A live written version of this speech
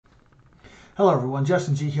Hello everyone,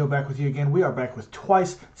 Justin G here back with you again. We are back with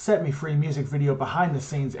Twice Set Me Free music video behind the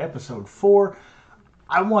scenes episode 4.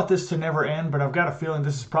 I want this to never end, but I've got a feeling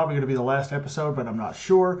this is probably going to be the last episode, but I'm not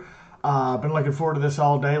sure. I've been looking forward to this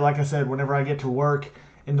all day. Like I said, whenever I get to work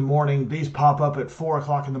in the morning, these pop up at 4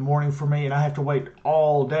 o'clock in the morning for me, and I have to wait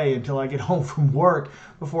all day until I get home from work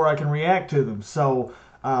before I can react to them. So,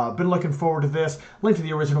 been looking forward to this. Link to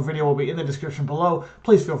the original video will be in the description below.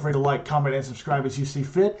 Please feel free to like, comment, and subscribe as you see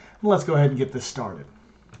fit. And let's go ahead and get this started.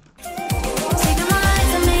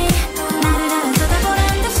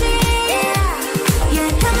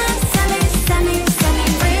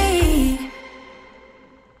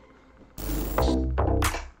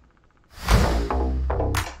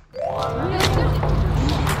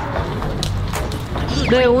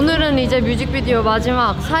 네, 오늘은 이제 뮤직비디오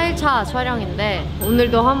마지막 4일차 촬영인데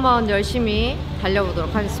오늘도 한번 열심히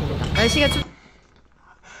달려보도록 하겠습니다. 날씨가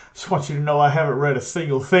Just want you to know I haven't read a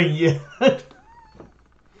single thing yet.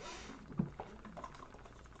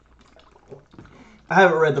 I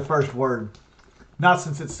haven't read the first word. Not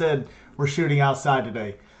since it said we're shooting outside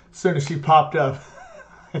today. As soon as she popped up,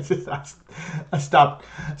 I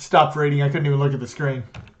stopped reading. I couldn't even look at the screen.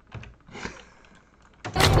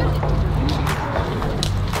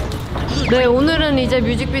 네, 오늘은 이제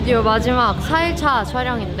뮤직비디오 마지막 4일차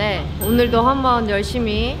촬영인데 오늘도 한번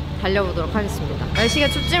열심히 달려보도록 하겠습니다. 날씨가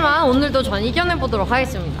춥지만 오늘도 전 이겨내보도록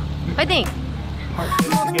하겠습니다. 파이팅!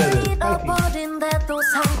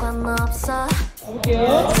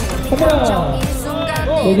 볼게요. 카메라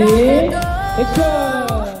레디 액션.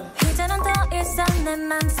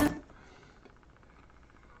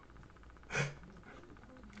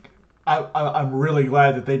 I'm really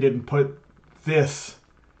glad that they didn't put this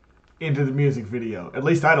into the music video. At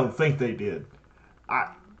least I don't think they did.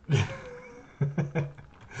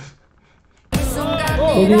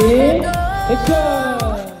 레디 액션.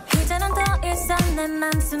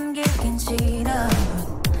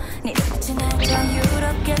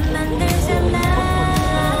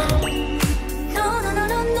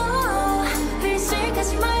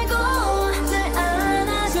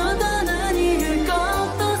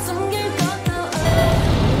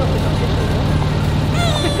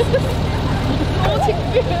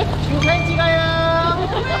 사진 찍어요.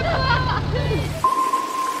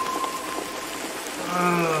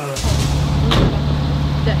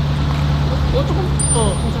 네. 조금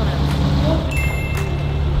괜찮아요.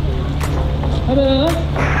 하나.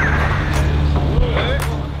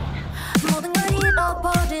 모든 걸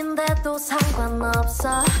잃어버린데도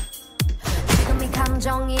상관없어. 지금 이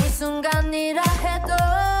감정이 순간이라 해도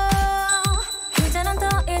이제는 더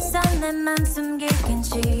이상 내 맘 숨기긴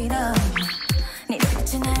싫어.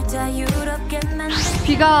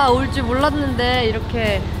 비가 올 줄 몰랐는데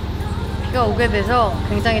이렇게 비가 오게 돼서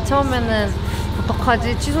굉장히 처음에는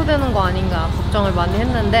어떡하지? 취소되는 거 아닌가 걱정을 많이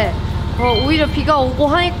했는데 오히려 비가 오고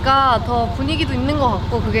하니까 더 분위기도 있는 것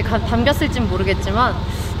같고 그게 담겼을진 모르겠지만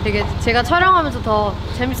되게 제가 촬영하면서 더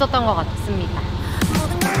재밌었던 것 같습니다.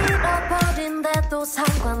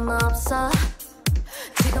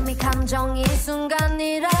 지금 이 감정이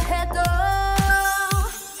순간이라 해도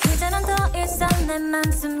이제는 더 이상 내 맘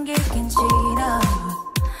숨기긴 싫어.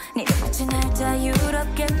 네 빛이 날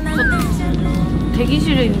자유롭게 만들잖아.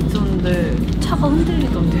 대기실에 있었는데 차가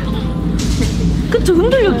흔들리던데요. 그쵸?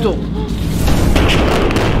 흔들렸죠?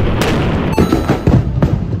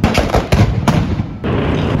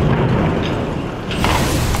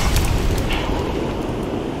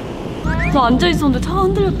 저 앉아있었는데 차가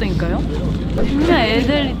흔들렸다니까요? 그냥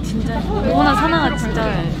애들이 진짜 영원한 사나가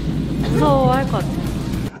진짜 무서워할 것 같아요.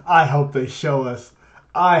 I hope they show us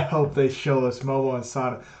Momo and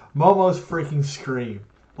Sana. Momo's freaking scream.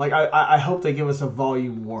 Like, I hope they give us a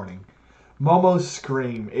volume warning. Momo's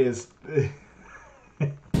scream is...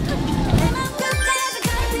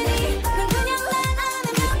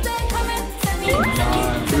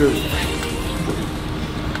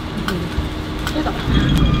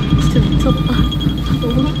 진짜 미쳤다.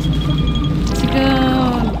 너무 미쳤다.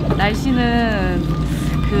 지금 날씨는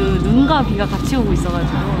그 눈과 비가 같이 오고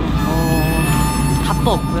있어가지고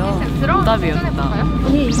답도 없고요. 오답이었다.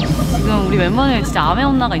 지금 우리 멤버들 진짜 암의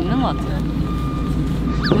온나가 있는 것 같아요.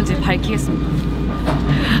 뭔지 밝히겠습니다.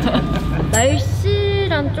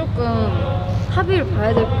 날씨랑 조금 합의를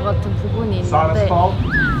봐야 될 것 같은 부분이 있는데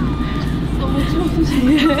너무 추운데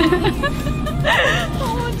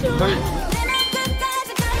너무 추워.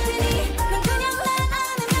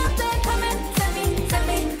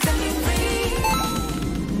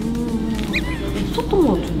 미쳤던 것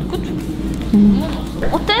같은데, 그쵸?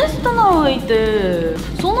 댄스 나웨이 때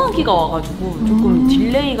소나기가 와가지고 조금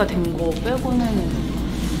딜레이가 된 거 빼고는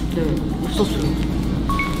네, 없었어요.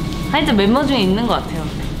 하여튼 멤버 중에 있는 것 같아요.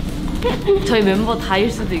 저희 멤버 다일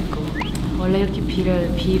수도 있고. 원래 이렇게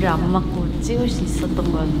비를 안 맞고 찍을 수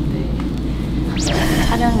있었던 거였는데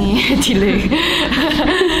촬영이 딜레이.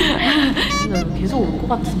 계속 올 것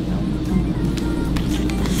같은데요.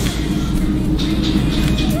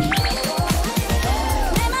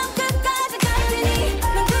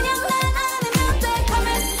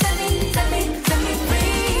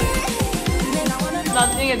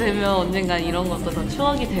 나중에 되면 언젠간 이런 것도 더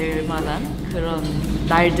추억이 될 만한 그런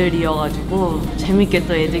날들이어가지고 재밌게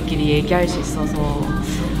또 애들끼리 얘기할 수 있어서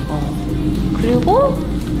그리고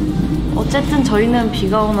어쨌든 저희는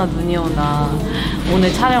비가 오나 눈이 오나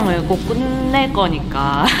오늘 촬영을 꼭 끝낼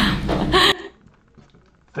거니까.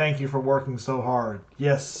 Thank you for working so hard.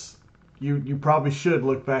 Yes, you probably should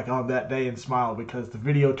look back on that day and smile because the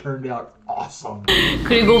video turned out awesome.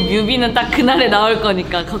 그리고 뮤비는 딱 그날에 나올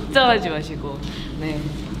거니까 걱정하지 마시고 네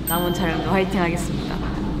남은 촬영도 화이팅 하겠습니다.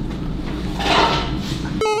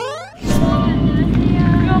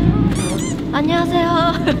 안녕하세요.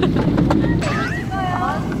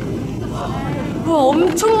 와,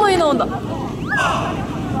 엄청 많이 나온다.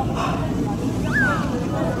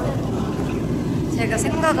 제가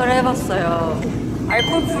생각을 해봤어요.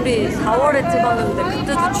 알콜프리 4월에 찍었는데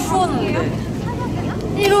그때도 추웠는데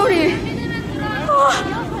 1월이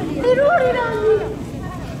 1월이라니.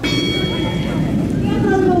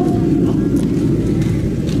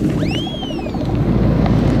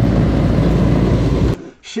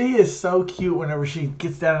 She is so cute whenever she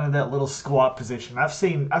gets down into that little squat position. I've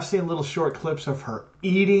seen little short clips of her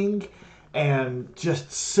eating and just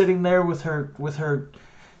sitting there with her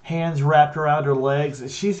hands wrapped around her legs.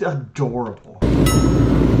 She's adorable.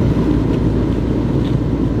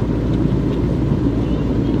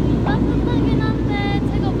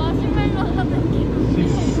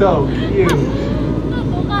 She's so cute.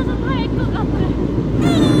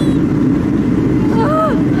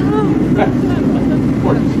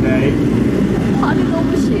 Poor Jay. 발이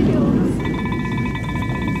너무 시려.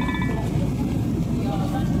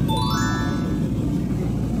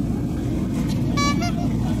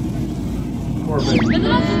 Poor baby.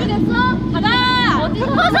 얘들아 준비됐어? 가자! 어디서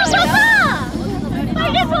쏘자!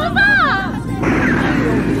 빨리 쏘자!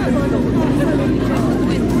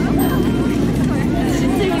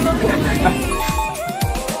 진짜 이거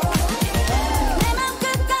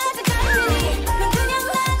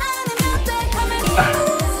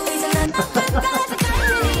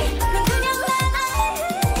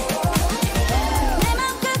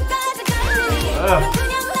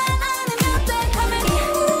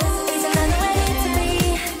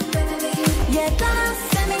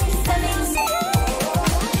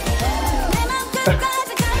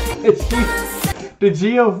Did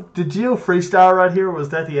Gio freestyle right here, or was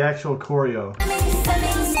that the actual choreo?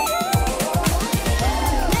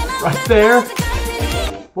 Right there?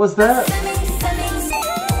 Was that?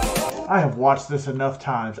 I have watched this enough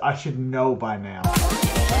times. I should know by now.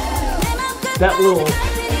 That little...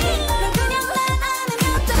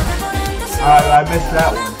 Alright, I missed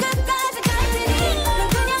that one.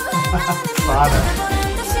 Sonic.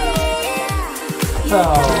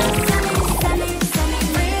 Oh.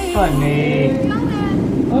 Honey.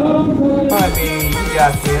 Honey, you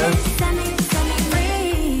got this.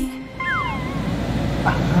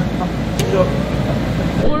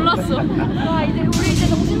 몰랐어. 와, 우리 이제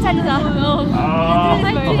정신 차리자. Oh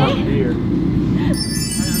dear.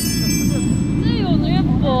 쯔이 오늘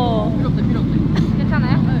예뻐.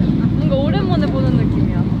 괜찮아요? 뭔가 오랜만에 보는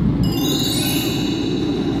느낌이야.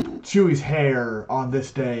 Chewy's hair on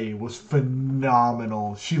this day was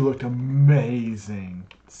phenomenal. She looked amazing.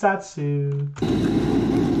 Satsu.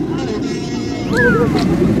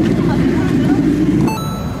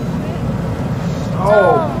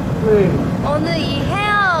 Oh, please. 오늘 이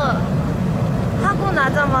헤어 하고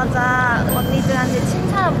나자마자 언니들한테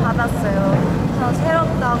칭찬을 받았어요. 저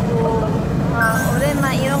새롭다고,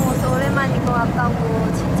 오랜만 이런 모습 오랜만인 것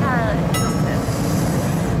같다고 칭찬을 해줬어요.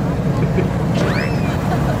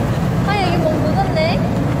 아, 여기 뭐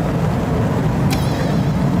묻었네?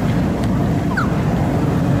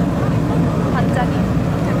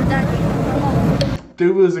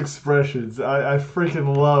 Duba's expressions. I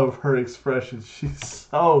freaking love her expressions. She's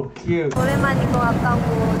so cute. 오랜만인 것 같다고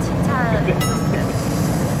칭찬을 해줬어요.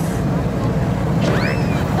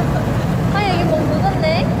 아, 여기 뭐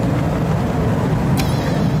묻었네?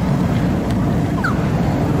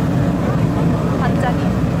 반짝이.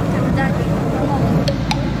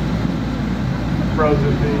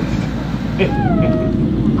 Frozen beast.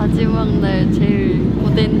 마지막 날 제일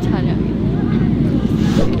고된 촬영이에요.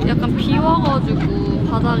 약간 비 와가지고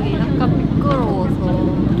바닥이 약간 미끄러워서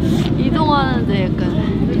이동하는데 약간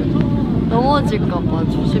넘어질까봐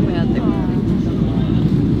조심해야 돼.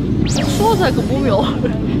 추워서 약간 몸이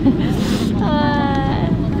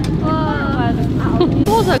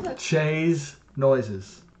추워서 Che's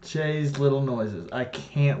noises. Che's little noises. I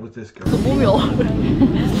can't with this girl. 몸이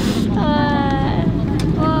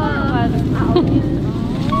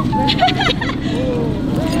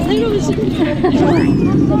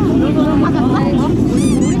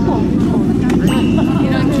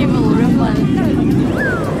이런 기분 오랜만에.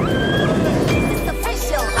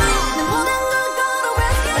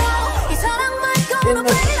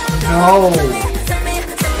 No.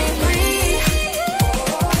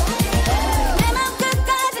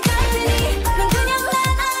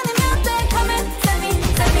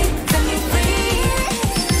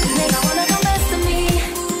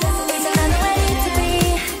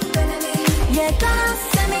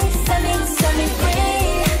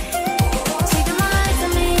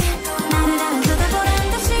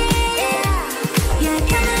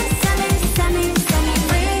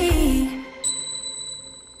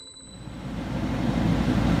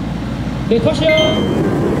 네, 컷이요.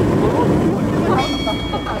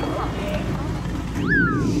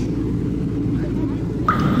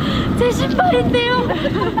 제 신발인데요.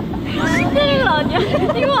 신발이가 아니야.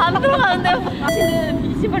 이거 안 들어가는데요. 사실은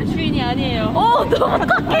이 신발의 주인이 아니에요. 너무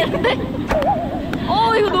꽉했는데.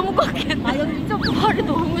 이거 너무 꽉했네. 아 여기 좀 발이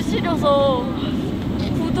너무 시려서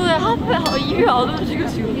구두에 입이 안 움직여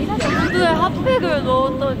지금. 구두에 핫팩을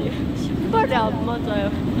넣었더니 신발이 안 맞아요.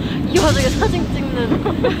 이 와중에 사진 찍는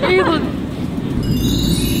 1분.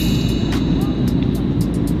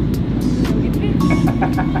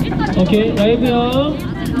 오케이, 라이브요.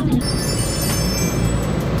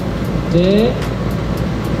 네.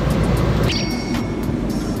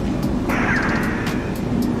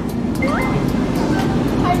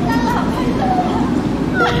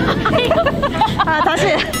 다시.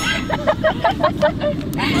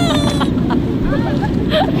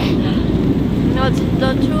 나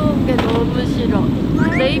진짜 추운 게 너무 싫어.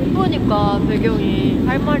 근데 이쁘니까 배경이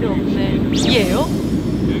할 말이 없네. 비예요?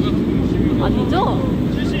 아니죠?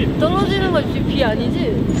 떨어지는 거 비 아니지?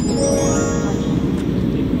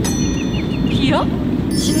 비야?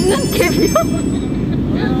 짖는 개비야?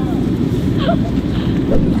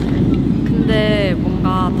 근데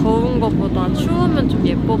뭔가 더운 것보다 추우면 좀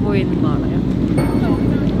예뻐 보이는 거 알아요?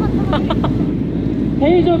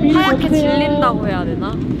 헤이저 미리 하얗게 보세요. 질린다고 해야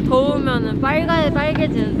되나? 더우면은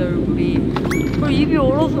빨개지는데 얼굴이. 그리고 입이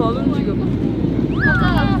얼어서 안 움직여.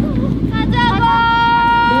 가자고!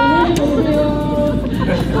 네, 헤이저 보세요.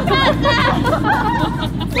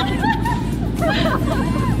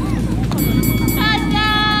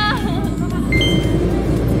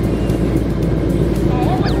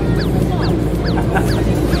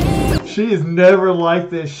 She is never like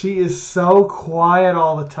this. She is so quiet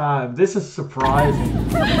all the time. This is surprising.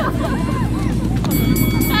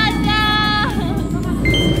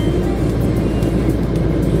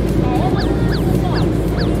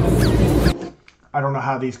 I don't know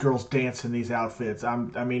how these girls dance in these outfits.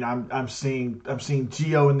 I'm seeing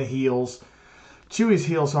Gio in the heels. Chewy's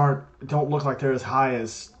heels don't look like they're as high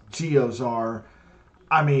as Gio's are.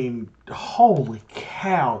 I mean, holy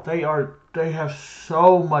cow. They have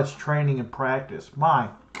so much training and practice. My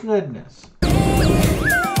goodness.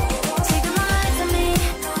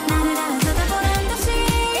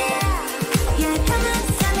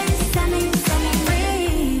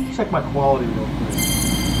 Check my quality real quick.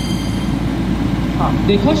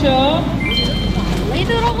 네, 컷이요. 빨리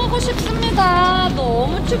들어가고 싶습니다.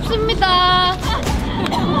 너무 춥습니다.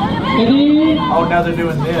 레디. Oh, now they're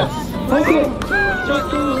doing this. 오케이.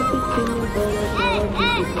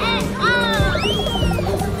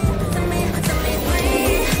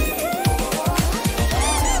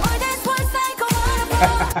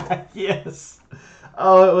 Yes.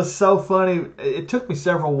 Oh, it was so funny. It took me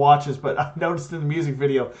several watches, but I noticed in the music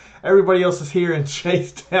video, everybody else is here and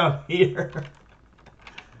Chase down here.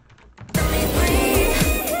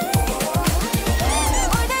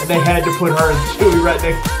 And they had to put her and Chewy right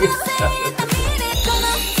next to each other.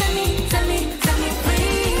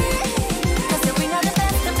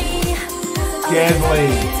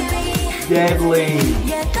 Deadly.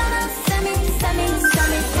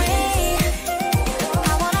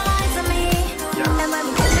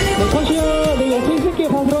 네, 컷이요. 네, 옆에 있을게요.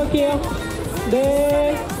 바로 들어갈게요.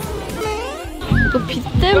 네. 또 빛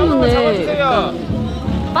때문에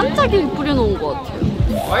반짝이를 뿌려놓은 것 같아요.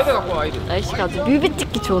 와이드 갖고 와이드. 날씨가 아주 뮤비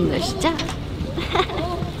찍기 좋은 날씨죠?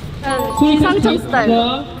 기상청 스타일.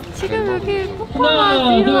 지금 여기 폭포가 하나,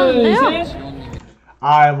 둘, 일어나는데요? 셋.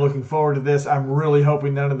 I'm looking forward to this. I'm really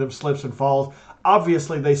hoping none of them slips and falls.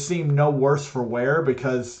 Obviously, they seem no worse for wear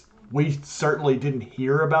because we certainly didn't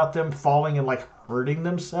hear about them falling and like hurting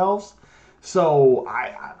themselves. So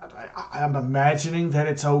I'm imagining that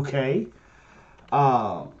it's okay.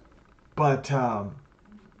 But I'm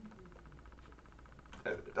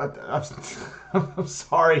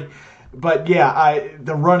sorry. But yeah,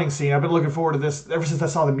 the running scene, I've been looking forward to this ever since I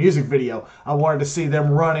saw the music video. I wanted to see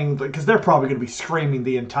them running because they're probably going to be screaming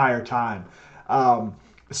the entire time.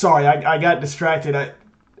 Sorry, I got distracted.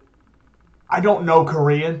 I don't know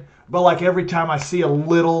Korean, but like every time I see a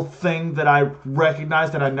little thing that I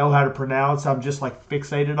recognize that I know how to pronounce, I'm just like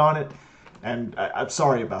fixated on it. And I'm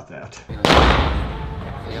sorry about that.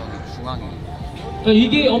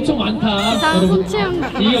 이게 엄청 많다. 이상 소치형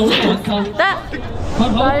이게 엄청 많다.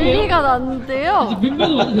 난리가 났는데요.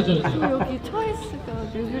 몇명 와도 되죠? 여기 트와이스가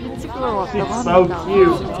뮤비를 찍으러 왔다고 So 합니다.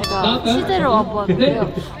 cute. 제가 취재를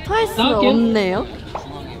와봤는데요. 트와이스가 없네요.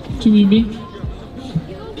 주민미.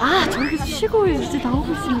 아, 저기서 쉬고 이제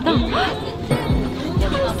나오고 있습니다.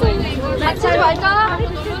 트와이스. 잘 말까?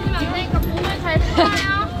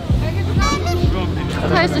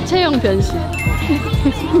 트와이스 체형 변신.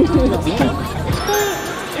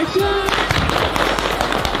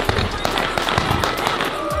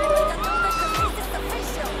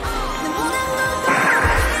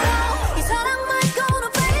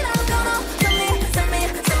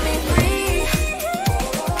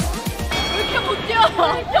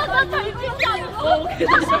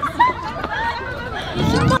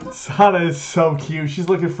 Sana is so cute. She's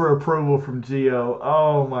looking for approval from Gio.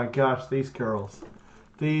 Oh my gosh, these girls.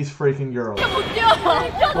 These freaking girls.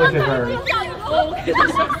 Look at her.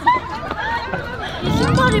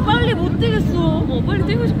 신발이 빨리 못 뛰겠어. 빨리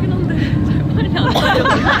뛰고 싶긴 한데 빨리 안 뛰어.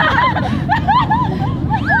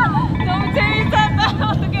 너무 재밌었다.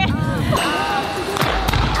 어떡해.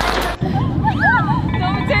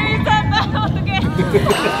 너무 재밌었다. 어떡해.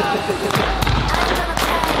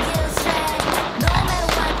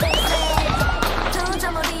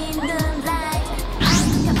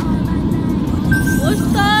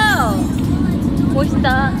 멋있다.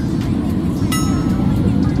 멋있다.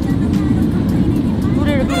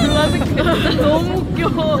 노래를 불러줄게. 너무 웃겨.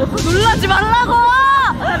 놀라지 말라고.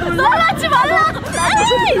 놀라지 말라고.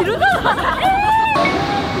 에이 이러잖아.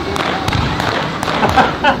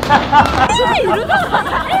 에이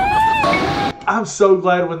이러잖아. I'm so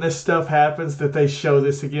glad when this stuff happens that they show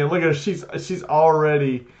this again. Look at her. She's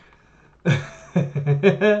already.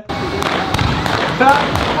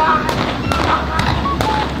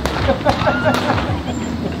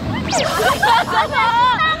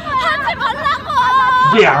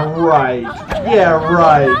 Yeah, right. Yeah,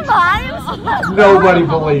 right. Nobody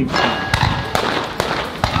believes you.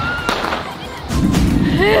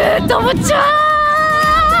 너무 좋아.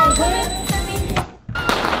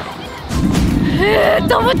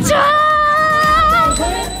 너무 좋아.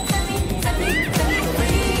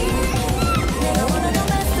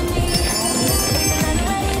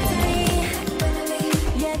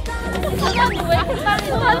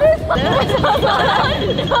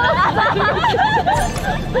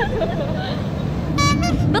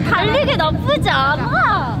 너 달리기 나쁘지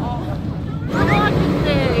않아. 초등학교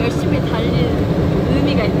때 열심히 달리는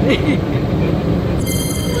의미가 있네.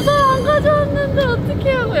 부산 안 가져왔는데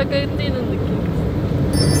어떻게 하고 약간 뛰는 느낌.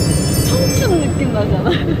 청춘 느낌 나잖아.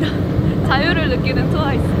 자유를 느끼는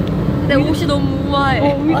트와이스. 근데 옷이 너무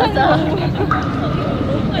우아해. 맞아.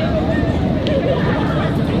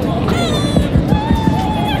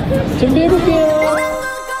 준비해볼게요.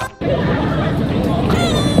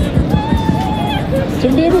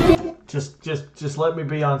 준비해볼게요. Just let me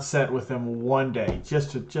be on set with them one day,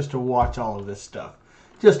 just to watch all of this stuff,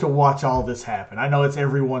 just to watch all this happen. I know it's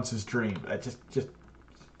everyone's dream, but just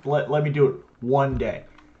let me do it one day.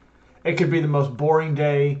 It could be the most boring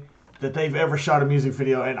day that they've ever shot a music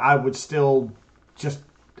video, and I would still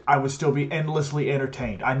be endlessly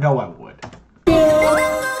entertained. I know I would.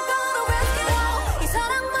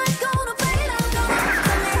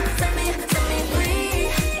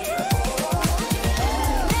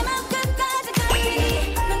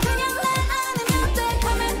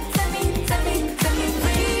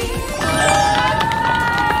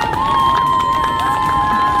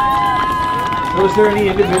 Was there any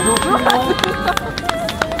individual people?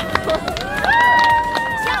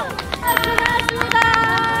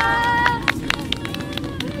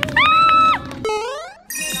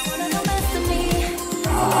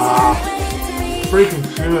 Freaking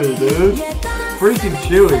chewy, dude. Freaking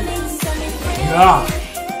chewy. Yeah.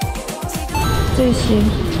 조이씨,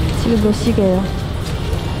 지금 몇 시게요?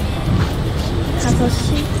 5시?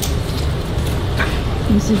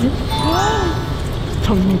 몇 시지?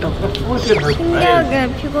 접니다. Look at her face. 신기하게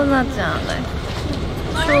피곤하지 않아요.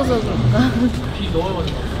 추워서 그런가? 비 너무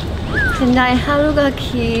많이 왔어. 굉장히 하루가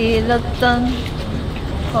길었던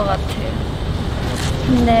것 같아요.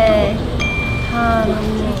 근데 다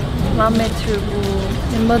너무 마음에 들고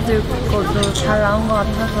멤버들 것도 잘 나온 것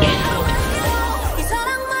같아서 이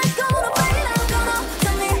사랑 말고도 빨리 날 걸어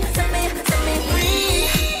Set me free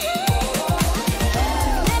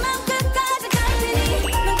내 맘 끝까지 갈 테니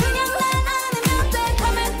넌 그냥 날 안으면 돼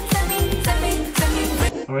Come and set me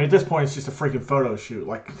free I mean, at this point, it's just a freaking photo shoot.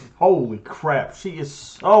 Like, holy crap, she is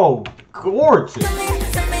so gorgeous. Set me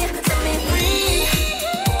free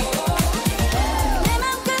내 맘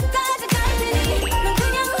끝까지 갈 테니 넌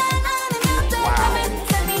그냥 날 안으면 돼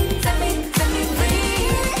Come and set me free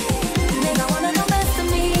내가 원하는 best of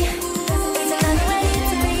me 이제 나는 ready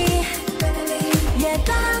to be Yeah,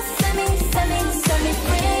 don't set me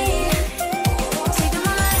free 지금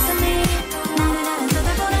말해서 me 나는 안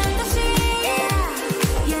쳐다보는 듯이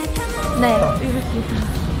Yeah, come on 네,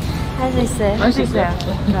 할 수 있어요. 할 수 있어요.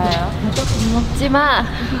 나요. 먹지마.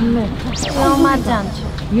 네. 위험하지 않죠.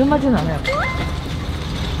 위험하진 않아요.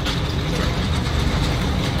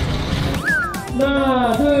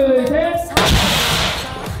 하나, 둘, 셋.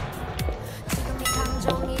 지금 이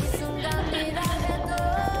감정이 순간이라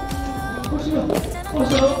보시면,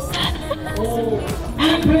 오,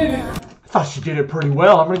 그래. I thought she did it pretty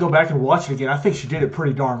well. I'm gonna go back and watch it again. I think she did it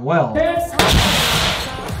pretty darn well.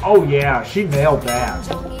 Oh yeah, she nailed that.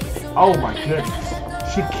 Oh my goodness.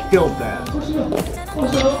 She killed that. 보시면,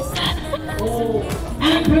 오,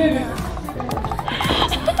 그래.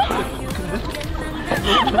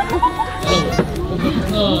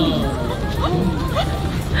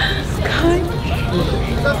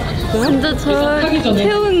 완전 저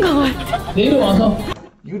태운 것 같아. 내려와서.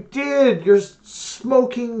 You did! You're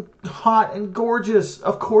smoking hot and gorgeous.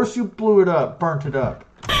 Of course you blew it up, burnt it up.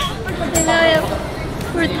 제가요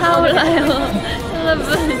불타올라요.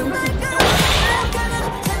 여러분.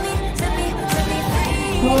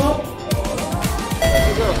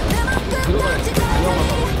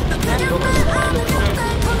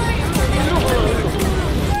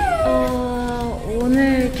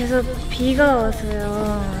 오늘 계속 비가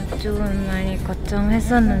와서요. 조금 많이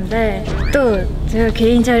걱정했었는데 또 제가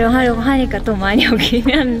개인 촬영하려고 하니까 또 많이 오긴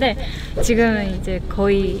하는데 지금은 이제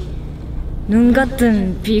거의 눈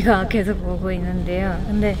같은 비가 계속 오고 있는데요.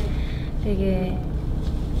 근데 되게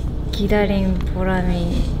기다린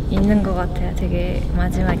보람이 있는 것 같아요. 되게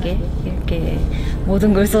마지막에 이렇게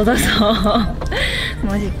모든 걸 쏟아서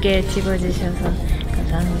멋있게 찍어주셔서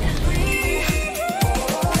감사합니다.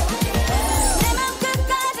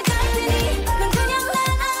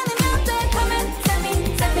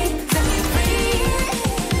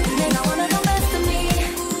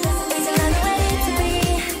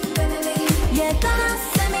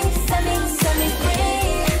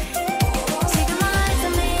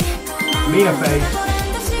 Mina face.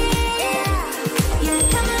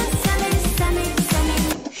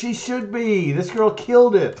 She should be. This girl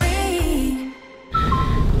killed it.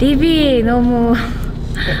 립이 너무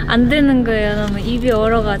안 되는 거예요. 너무 입이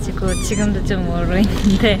얼어가지고 지금도 좀 얼어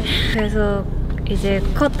있는데 그래서 이제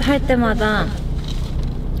컷 할 때마다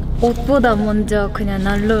옷보다 먼저 그냥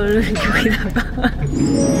난로를 여기다가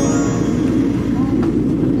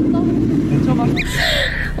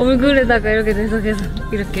얼굴에다가 이렇게 돼서 계속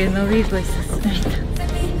이렇게 녹이고 있었습니다.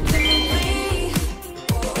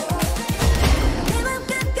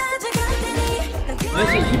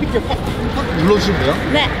 힘있게 팍 눌러주시면 돼요?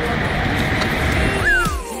 네.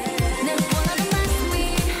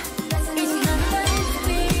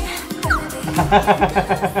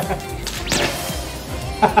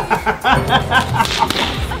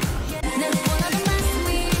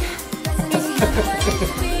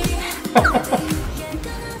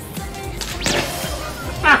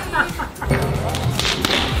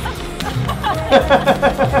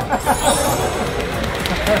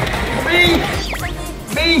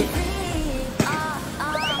 Me!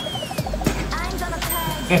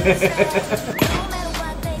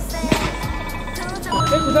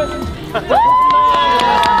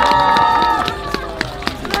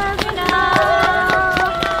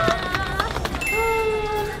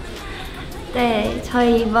 네,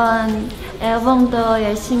 저희 이번 앨범도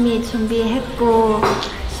열심히 준비했고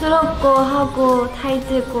수록고 하고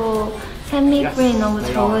타이틀고 샘미 프리 너무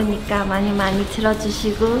좋으니까 많이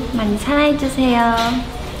들어주시고 많이 사랑해주세요.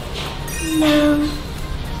 안녕.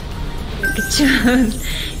 이렇게 추운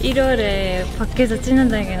 1월에 밖에서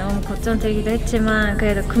찍는다는 게 너무 걱정되기도 했지만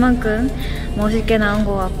그래도 그만큼 멋있게 나온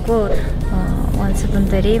것 같고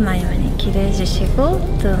원수분들이 많이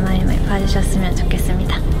기대해주시고 또 많이 봐주셨으면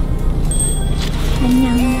좋겠습니다.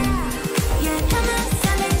 안녕.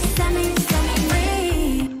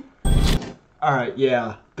 All right,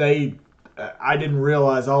 yeah. I didn't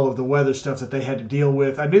realize all of the weather stuff that they had to deal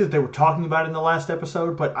with. I knew that they were talking about it in the last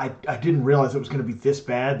episode, but I didn't realize it was going to be this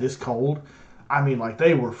bad, this cold. I mean, like,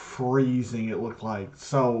 they were freezing, it looked like.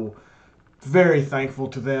 So, very thankful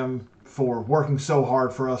to them for working so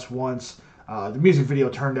hard for us once. The music video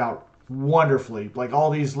turned out wonderfully. Like, all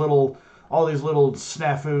these little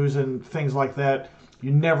snafus and things like that,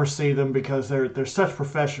 you never see them because they're such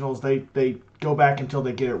professionals. They go back until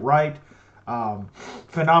they get it right.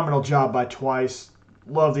 Phenomenal job by Twice.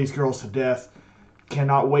 Love these girls to death.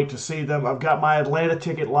 Cannot wait to see them. I've got my Atlanta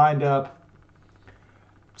ticket lined up.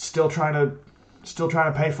 Still trying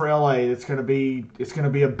to pay for LA. It's gonna be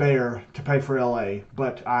a bear to pay for LA,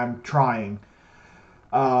 but I'm trying.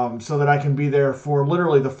 So that I can be there for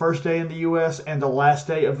literally the first day in the US and the last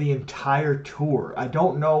day of the entire tour. I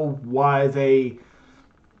don't know why they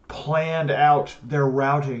planned out their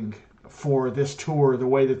routing for this tour the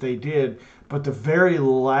way that they did, but the very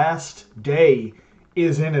last day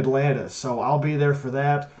is in Atlanta, so I'll be there for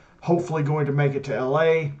that. Hopefully going to make it to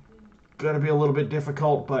LA. Going to be a little bit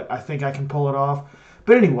difficult, but I think I can pull it off.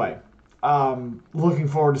 But anyway, looking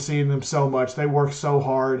forward to seeing them so much. They work so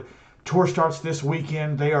hard. Tour starts this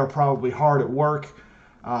weekend. They are probably hard at work,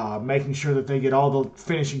 making sure that they get all the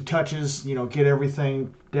finishing touches, get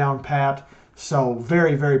everything down pat. So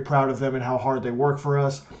very, very proud of them and how hard they work for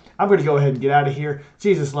us. I'm going to go ahead and get out of here.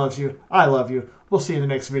 Jesus loves you. I love you. We'll see you in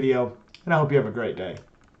the next video, and I hope you have a great day.